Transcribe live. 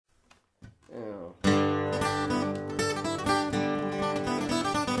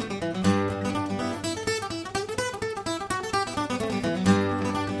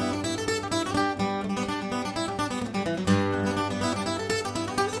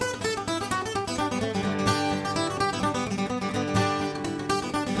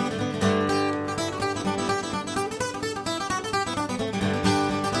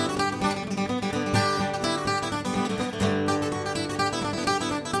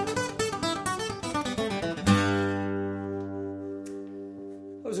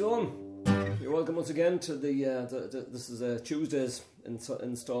welcome once again to this is Tuesday's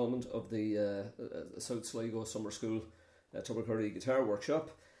instalment of the South Sligo Summer School Tubbercurry Guitar Workshop.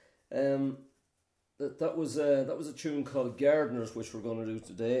 That was a tune called Gardiners, which we're going to do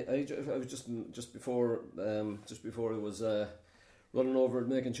today. I was just before I was running over and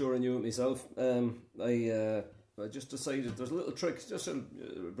making sure I knew it myself. I just decided there's a little trick just to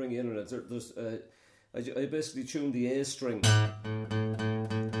bring you in on it. I basically tuned the A string.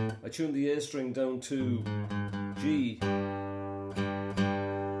 I tuned the A string down to G.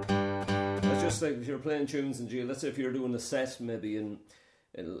 That's just like if you're playing tunes in G. Let's say if you're doing a set, maybe in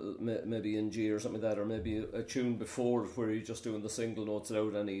G or something like that, or maybe a tune before where you're just doing the single notes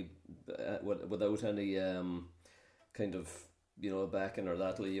without any kind of backing or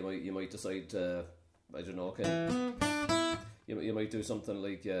that. You might decide I don't know. You might do something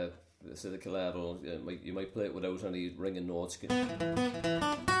like say the collabo. You might play it without any ringing notes.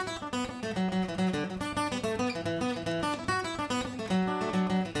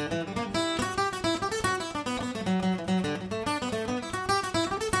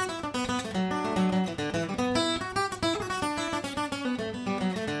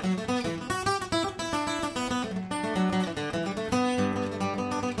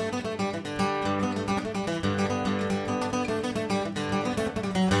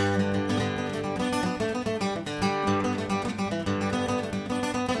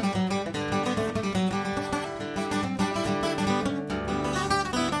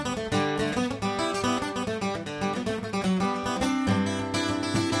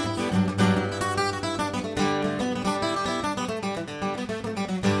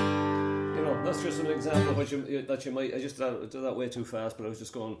 Just an example of that you might. I just did that way too fast, but I was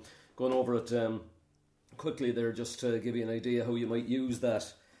just going over it quickly there, just to give you an idea how you might use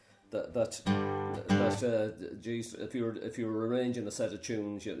that G. If you were arranging a set of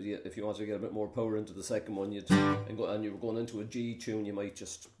tunes, if you wanted to get a bit more power into the second one, and you were going into a G tune, you might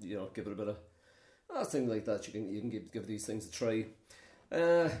just give it a bit of thing like that. You can give these things a try.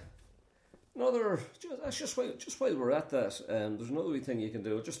 Just while we're at that, there's another wee thing you can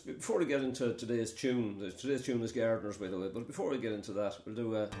do. Just before we get into today's tune is Gardeners, by the way, but before we get into that, we'll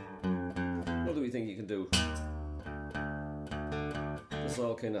do another wee thing you can do. This is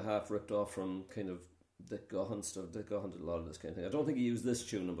all kind of half ripped off from kind of Dick Gahan stuff. Dick Gahan did a lot of this kind of thing. I don't think he used this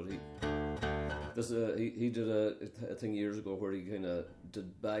tune, but he did a thing years ago where he kind of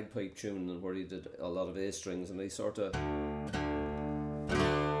did bagpipe tune, and where he did a lot of A strings, and he sort of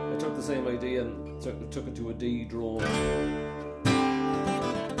took the same idea and took it to a D drone.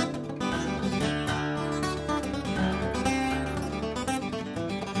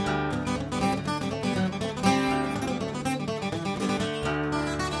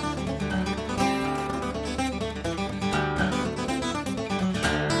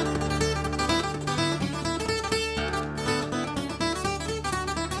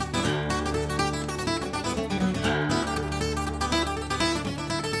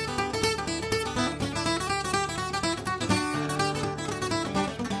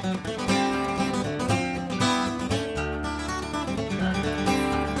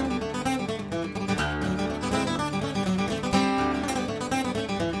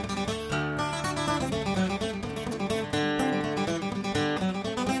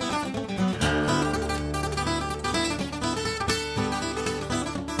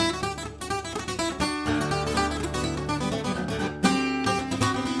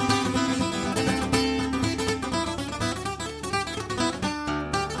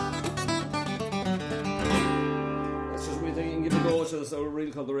 There's a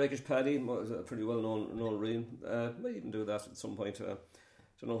reel called The Rakish Paddy, a pretty well known reel. Might even do that at some point. Don't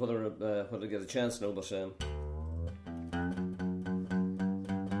know whether I get a chance now, but I'll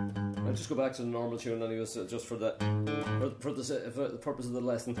just go back to the normal tune anyways, just for the purpose of the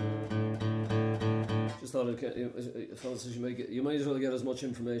lesson. Just thought you might as well get as much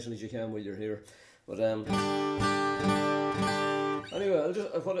information as you can while you're here. But anyway,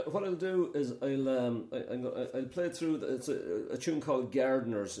 what I'll do is I'll play through. It's a tune called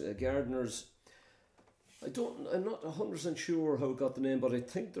Gardiners. Gardiners. I'm not 100% sure how it got the name, but I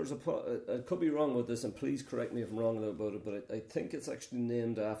think I could be wrong with this, and please correct me if I'm wrong about it. But I think it's actually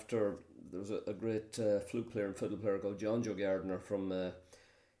named after. There was a great flute player and fiddle player called John Joe Gardiner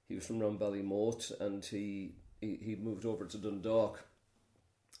he was from around Ballymote, and he moved over to Dundalk,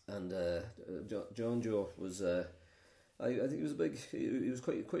 and John Joe was. I think he was he was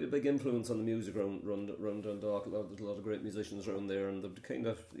quite a big influence on the music around Dundalk. There's a lot of great musicians around there, and the kind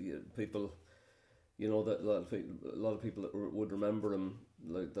of people, that a lot of people that would remember him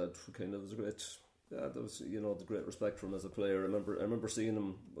like that. Kind of was a great Yeah, there was, you know, the great respect for him as a player. I remember seeing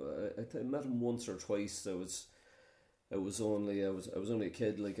him. I met him once or twice. I was only a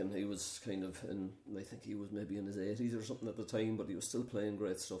kid, like, and he was kind of in. I think he was maybe in his 80s or something at the time, but he was still playing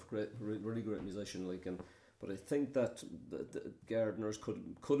great stuff. Really great musician, like, and. But I think that the Gardiners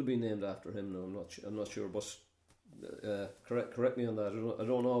could have been named after him. No, I'm not sure, but correct me on that. I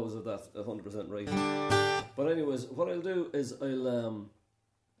don't know is that 100% right. But anyways, what I'll do is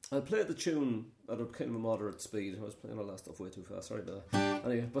I'll play the tune at a kind of a moderate speed. I was playing all that stuff way too fast. Sorry about that.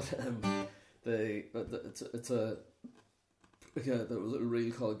 Anyway, but it's a little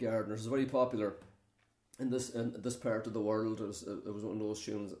reel called Gardiners. It's very popular in this part of the world. It was one of those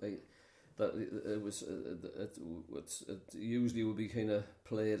tunes. It usually would be kind of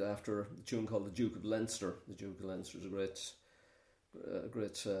played after a tune called the Duke of Leinster. The Duke of Leinster is a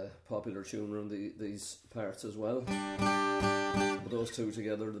great popular tune around these parts as well. But those two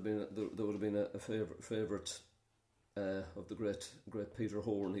together, there would have been a favourite of the great Peter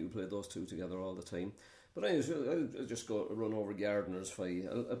Horn. He would play those two together all the time. But anyways, I'll just go run over Gardiners for you.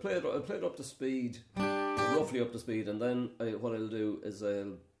 I'll play it up to speed, roughly up to speed, and then what I'll do is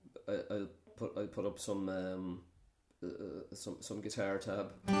I'll put up some guitar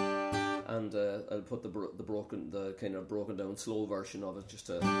tab, and I'll put the kind of broken down slow version of it just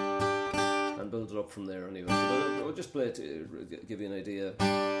to and build it up from there anyway. But I'll just play it to give you an idea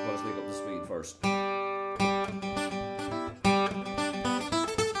what it's like up to speed first.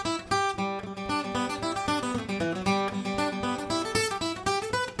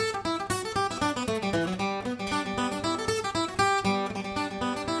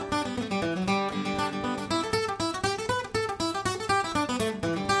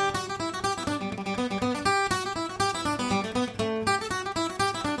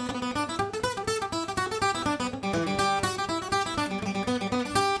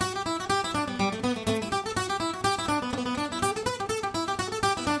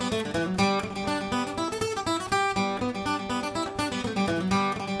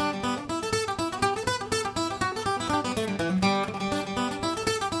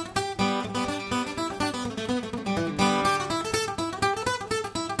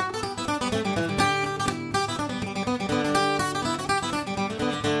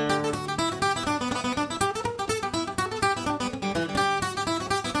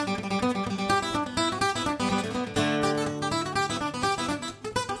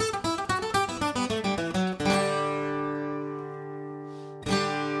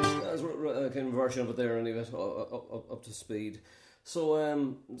 Version of it there anyway, up to speed. So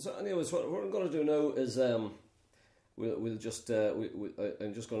anyways, what we're going to do now is I'm just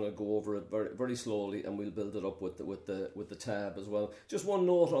going to go over it very very slowly, and we'll build it up with the tab as well. Just one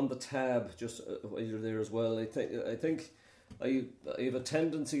note on the tab, just while you're there as well. I think I have a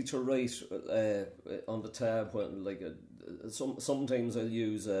tendency to write on the tab when sometimes I'll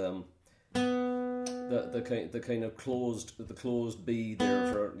use the kind of closed B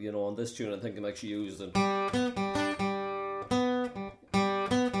there for, you know, on this tune. I think I'm actually using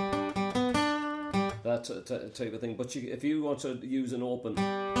that type of thing. But if you want to use an open,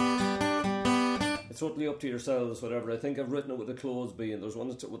 it's totally up to yourselves. Whatever. I think I've written it with a closed B, and there's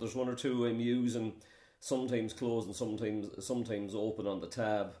one or two I'm using sometimes closed and sometimes open on the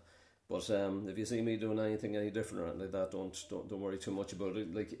tab. But if you see me doing anything any different or anything like that, don't worry too much about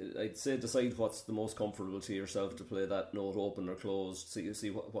it. Like, I'd say decide what's the most comfortable to yourself to play that note open or closed. So you see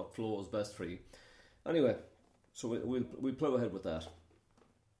what flows best for you. Anyway, so we'll plough ahead with that.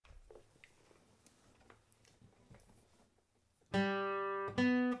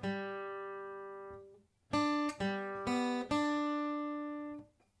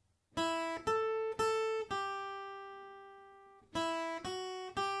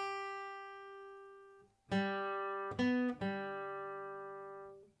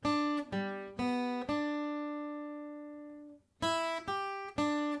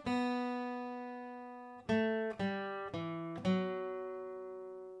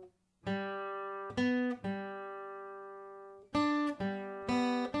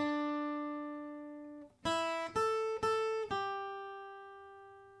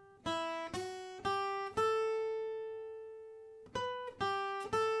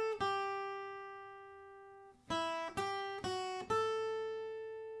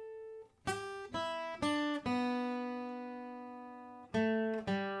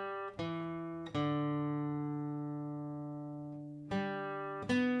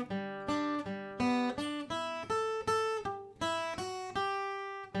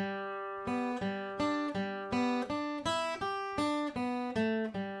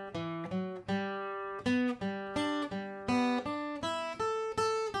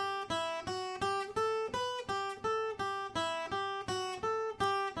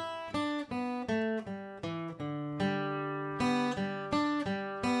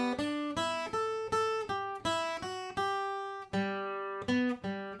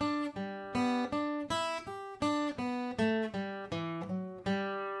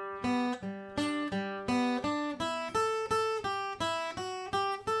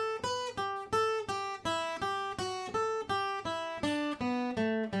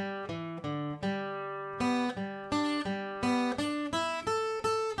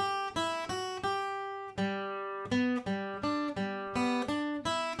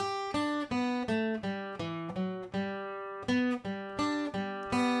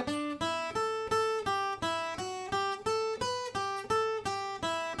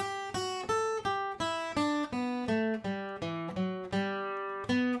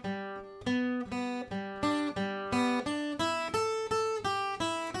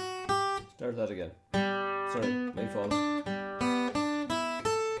 hear that again. Sorry, my fault.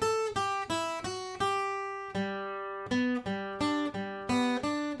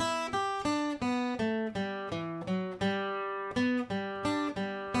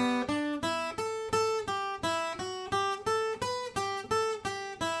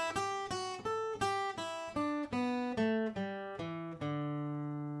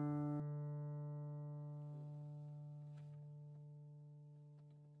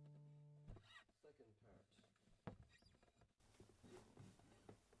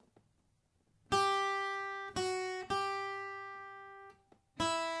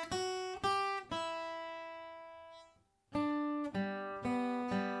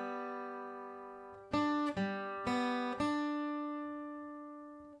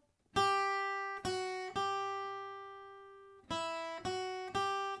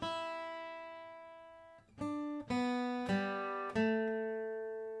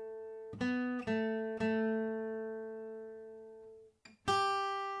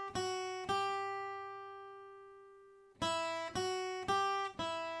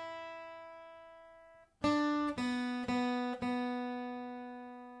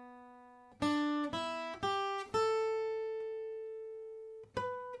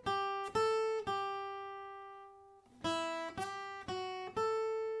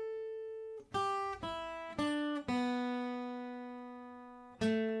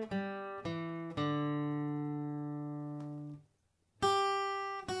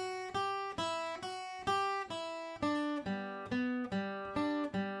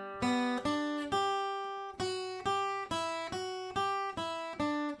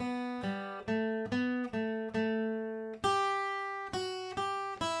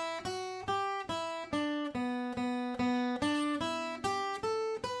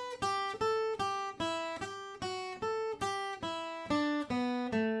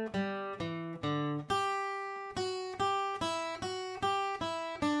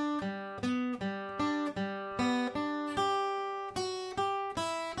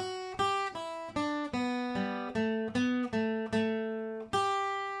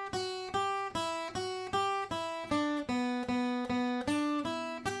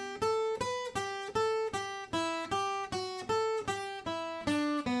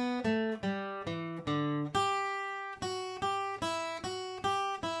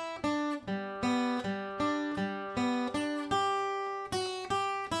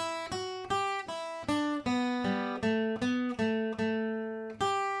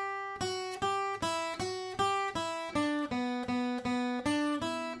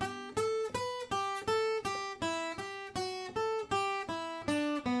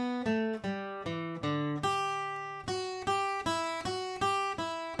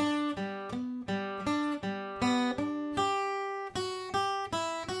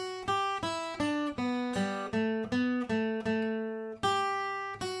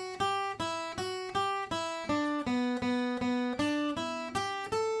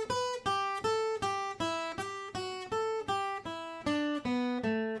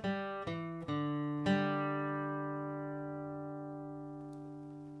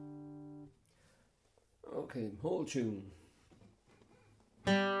 Okay, whole tune.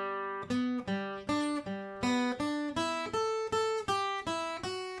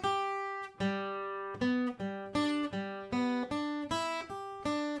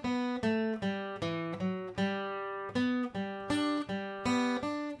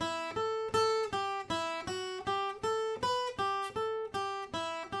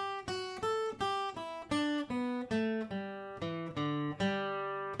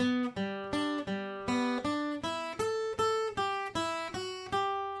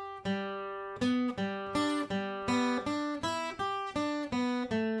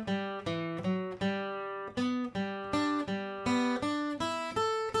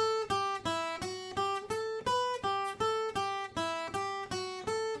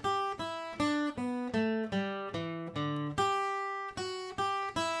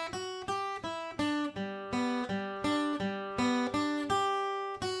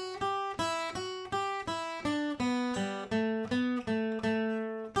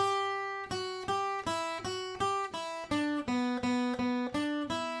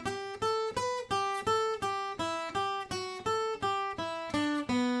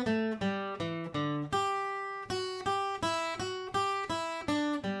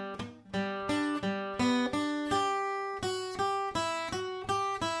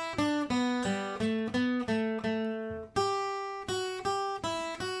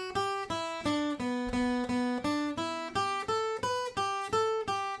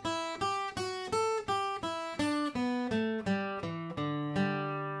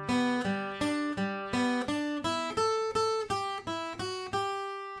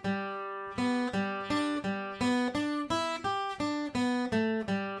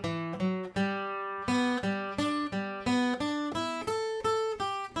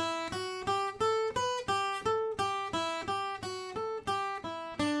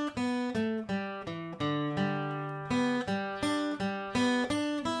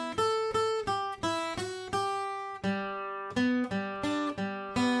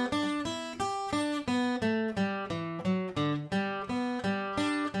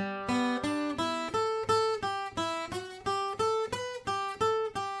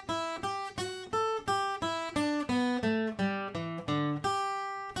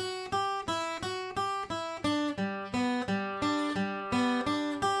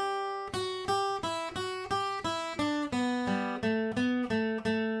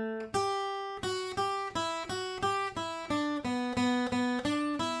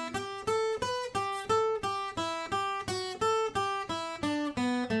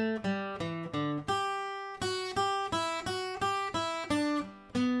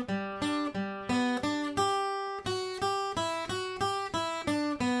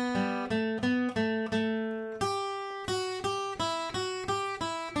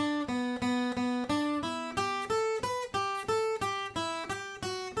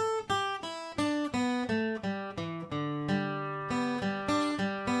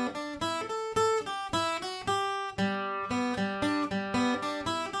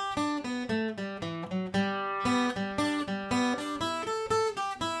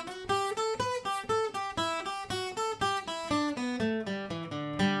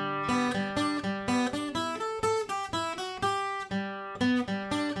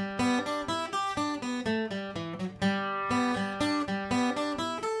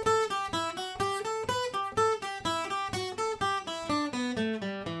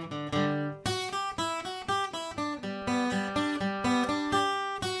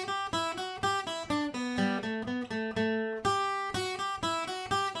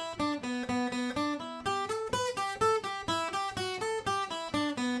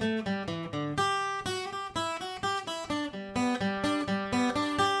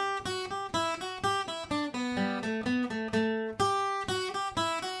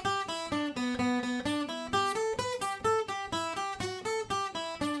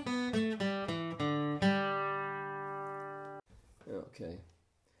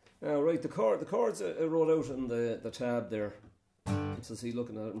 Right, the chords I wrote out in the tab there. So see,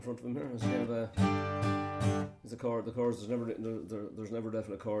 looking at it in front of him here, there's kind of the chords. There's never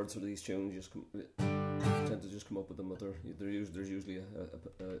definite chords for these tunes. You tend to just come up with them, but there's usually a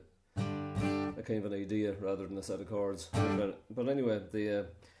kind of an idea rather than a set of chords. But anyway,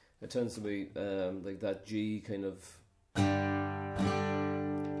 it tends to be like that G kind of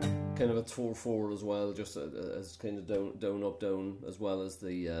a 4/4 as well, just as kind of down up down, as well as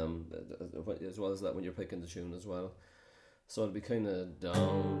that when you're picking the tune as well. So it'll be kind of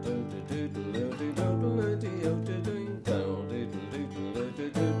down.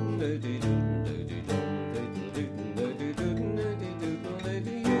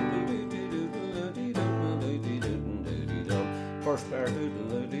 First part.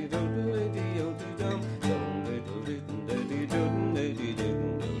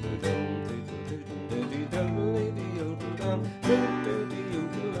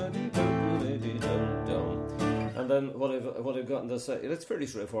 And then what I've got in it's fairly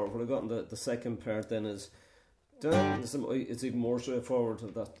straightforward. What I've got in the second part then is down. It's even more straightforward to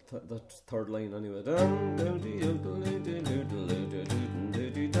that third line anyway.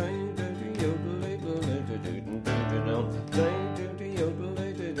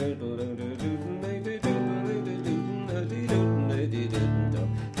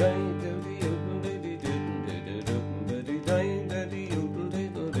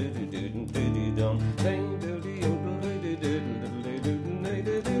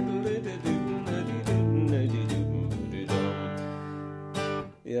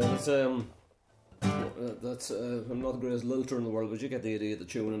 I'm not the greatest lilter in the world, but you get the idea of the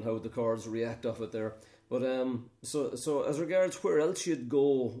tune and how the chords react off it there. But so as regards where else you'd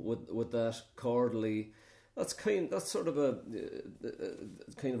go with that chordally, that's sort of a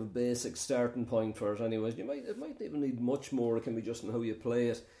kind of a basic starting point for it. Anyways, it might even need much more. It can be just in how you play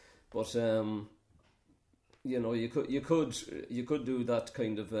it, but you could do that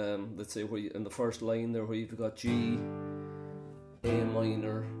kind of let's say where in the first line there where you've got G, A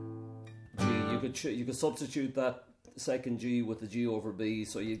minor, G. You could substitute that second G with the G over B,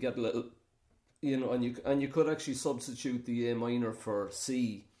 so you get a little, and you could actually substitute the A minor for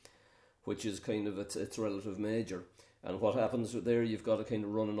C, which is kind of its relative major. And what happens there? You've got a kind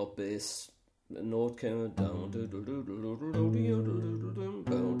of running up bass note, kind of down,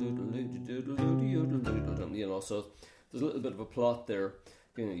 So there's a little bit of a plot there.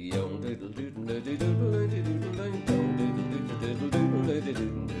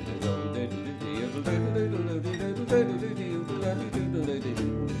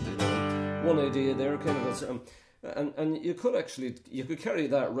 One idea there, kind of, and you could carry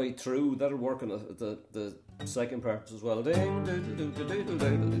that right through. That'll work on the second part as well.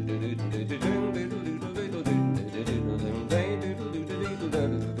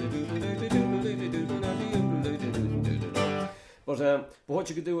 But what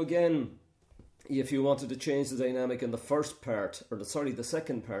you could do again, if you wanted to change the dynamic in the first part, the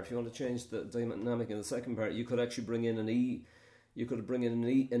second part, if you want to change the dynamic in the second part, you could actually bring in an E. You could bring in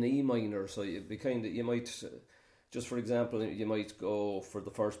an E minor. So you'd be you might, just for example, you might go for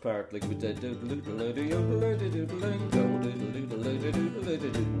the first part like we did.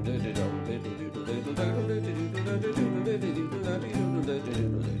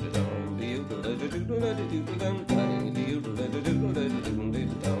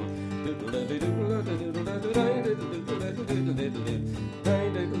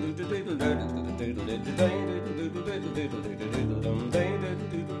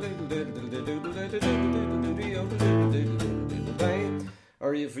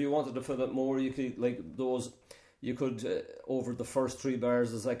 Or if you wanted to fill it more, you could you could over the first three bars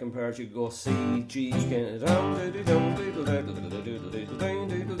of the second part, you could go C, G,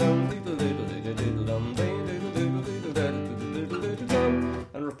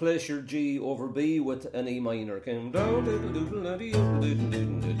 and replace your G over B with an E minor.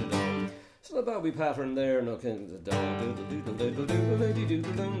 So the bowby pattern there, no kind of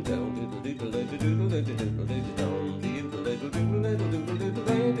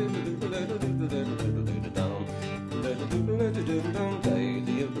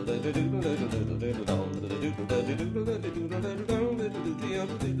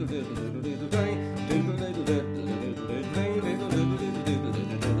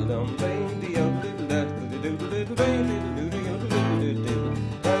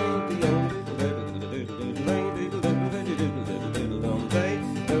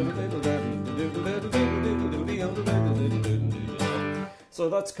So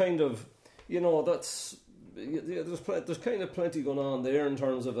that's kind of, there's kind of plenty going on there in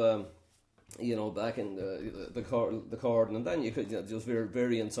terms of you know, back in the chord, and then you could, you know, just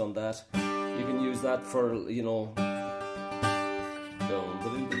variants on that. You can use that for, you know,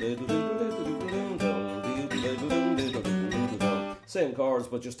 same chords,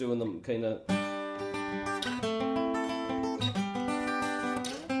 but just doing them kind of.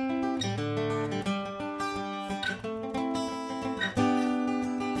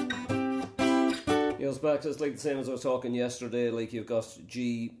 Back to it's like the same as I was talking yesterday. Like you've got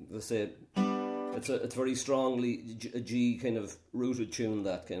G, let's say it's very strongly a G kind of rooted tune.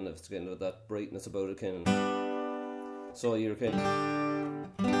 That kind of, it's kind of that brightness about it, kind of. So you're kind of.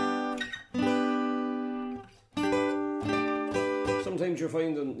 Sometimes you're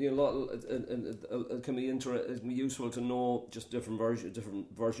finding, you know, it can be useful to know just different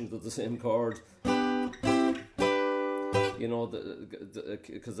versions of the same chord. You know,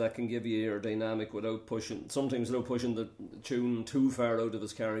 because that can give you aerodynamic without pushing the tune too far out of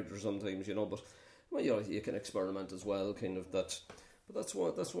its character. Sometimes, you know, but well, you know, you can experiment as well. Kind of that, but that's one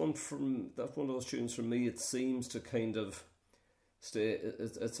of those tunes for me. It seems to kind of stay.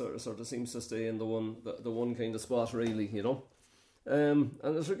 It sort of seems to stay in the one kind of spot, really. You know, and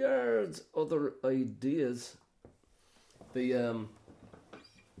as regards other ideas, the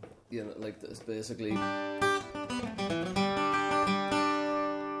you know, like this basically.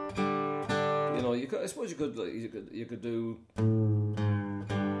 You know, I suppose you could do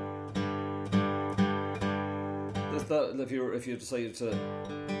that if you decided to.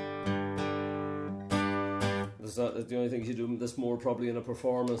 That's not the only thing you do this more probably in a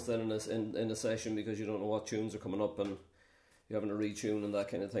performance than in a session, because you don't know what tunes are coming up and you're having to retune and that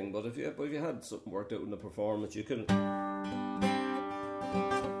kind of thing. But if you had something worked out in the performance, you could.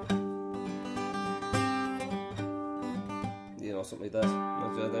 You know, something like that.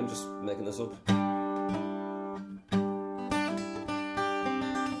 I'm just making this up.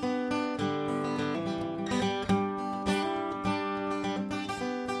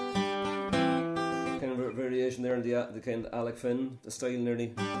 Kind of a variation there in the kind of Alec Finn, the style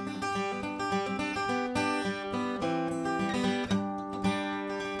nearly.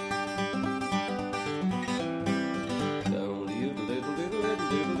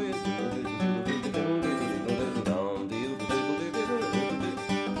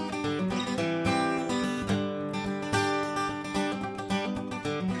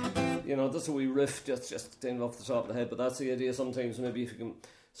 That's a wee riff, just down off the top of the head. But that's the idea. Sometimes maybe if you can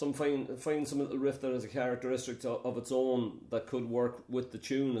find some little riff that has a characteristic of its own that could work with the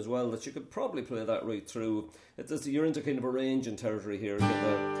tune as well, that you could probably play that right through. You're into kind of arranging territory here.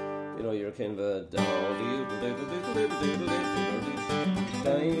 You know, you're kind of a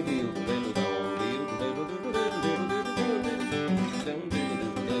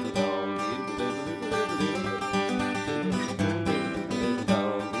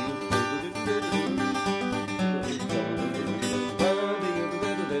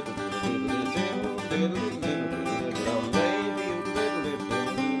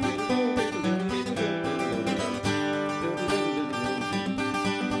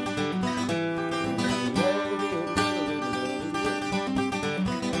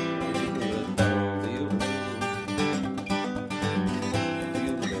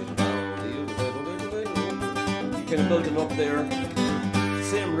kind of building up there,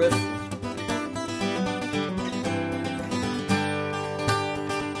 same riff.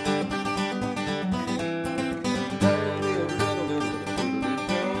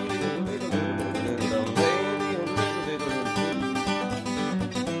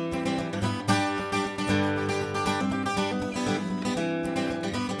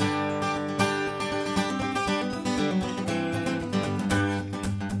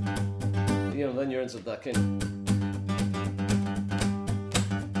 You know, then you're into that kind of.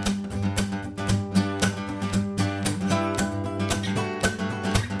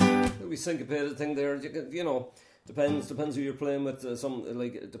 Syncopated thing there, you know, depends who you're playing with. Some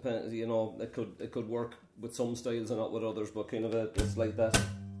like it depends, you know, it could work with some styles and not with others, but kind of it's like that.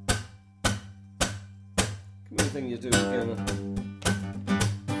 Kind of thing you do, kind of.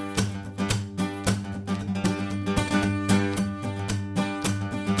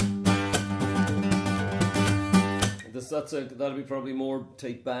 That'll be probably more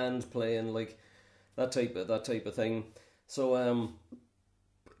type band playing, like that type of thing. So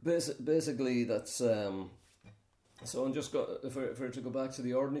basically that's so I'm just got if I to go back to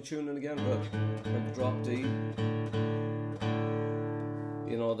the ordinary tuning again, like drop D.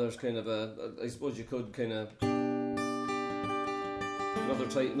 You know, there's kind of I suppose you could kind of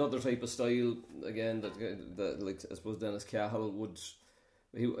another type of style again that like I suppose Dennis Cahill would.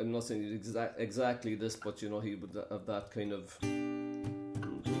 I'm not saying exactly this, but you know he would have that kind of.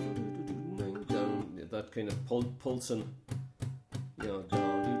 that kind of pulsing, you know,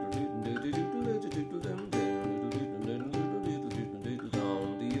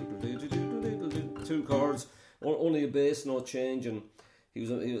 two chords, only a bass note change, and he was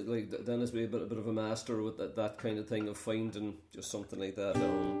like Dennis be a bit of a master with that kind of thing of finding just something like that.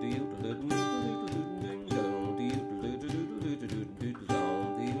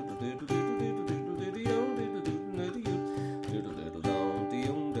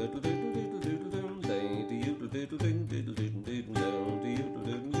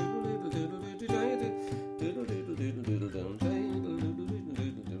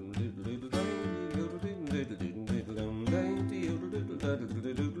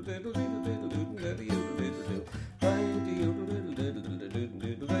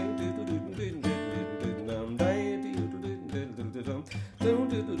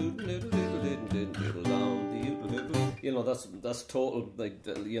 You know, that's total, like,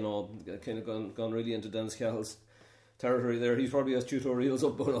 you know, kind of gone really into Dennis Cahill's territory there. He probably has tutorials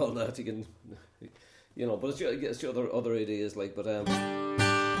up about all that. He can, you know, but it's other ideas, like, but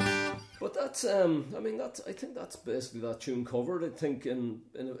that's I mean, I think that's basically that tune covered. I think in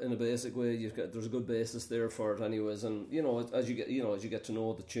a basic way, there's a good basis there for it, anyways. And you know, as you get to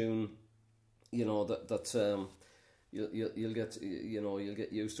know the tune, you know that's you'll get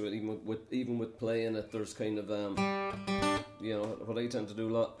used to it. Even with playing it, there's kind of you know, what I tend to do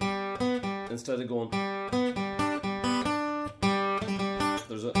a lot, instead of going,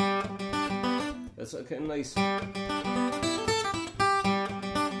 it's a kind of nice.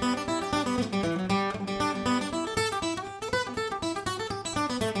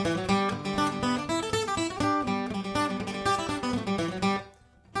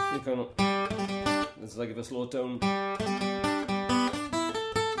 It's like if I slow it down.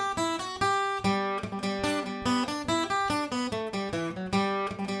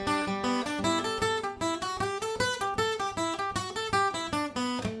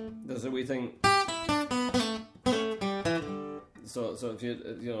 There's a wee thing. So if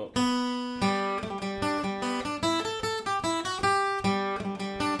you know.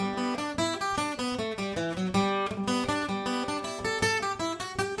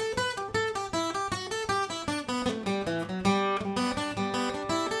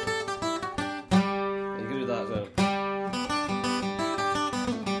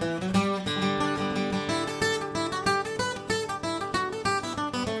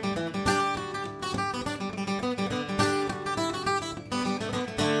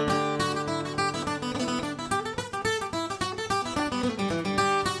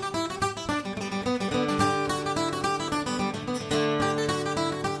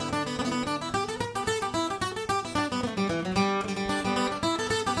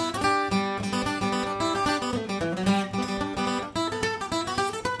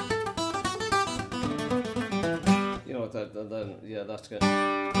 Yeah, that's good.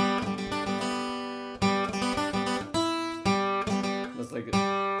 That's like it.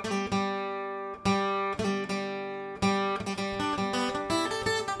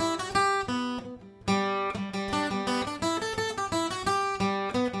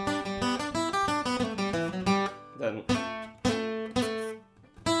 Then,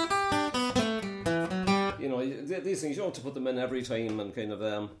 you know, these things, you don't have to put them in every time, and kind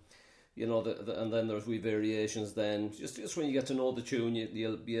of you know, and then there's wee variations. Then just when you get to know the tune,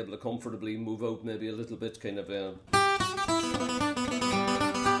 you'll be able to comfortably move out maybe a little bit, kind of. You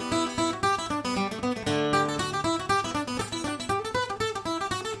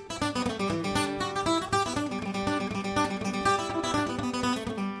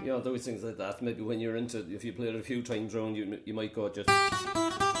know, those things like that. Maybe when you're into, if you play it a few times around, you might go just,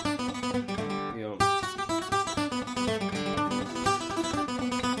 you know.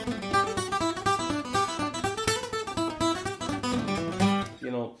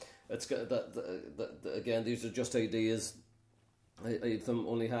 It's got that again. These are just ideas. I have them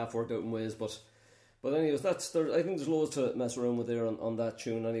only half worked out in ways, but anyways, that's there. I think there's loads to mess around with there on that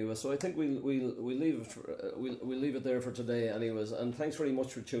tune anyway. So I think we'll leave it we'll leave it there for today anyways. And thanks very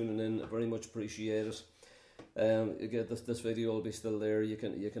much for tuning in. I very much appreciate it. Again, this video will be still there. You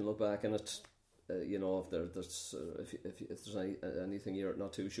can look back on it. You know, if there's anything you're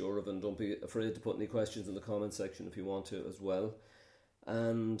not too sure of, and don't be afraid to put any questions in the comment section if you want to as well.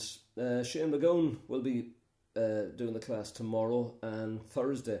 And Shane McGowan will be doing the class tomorrow and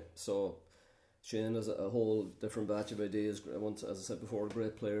Thursday. So Shane has a whole different batch of ideas. Once, as I said before, a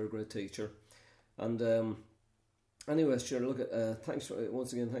great player, great teacher. And anyways, sure. Look, thanks for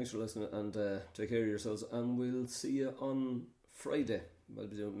listening, and take care of yourselves. And we'll see you on Friday. I'll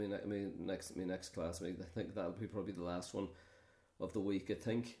be doing my next class. I think that'll be probably the last one of the week, I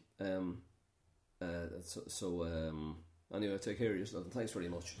think. Anyway, take care of yourself, and thanks very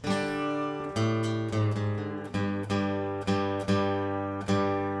much.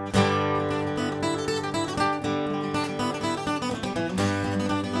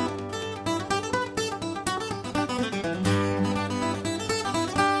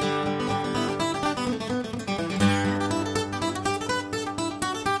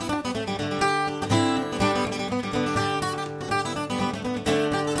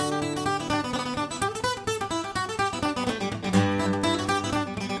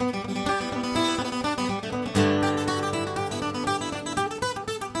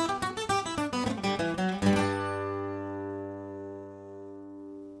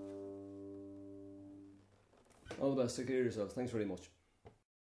 All the best. Take care of yourselves. Thanks very much.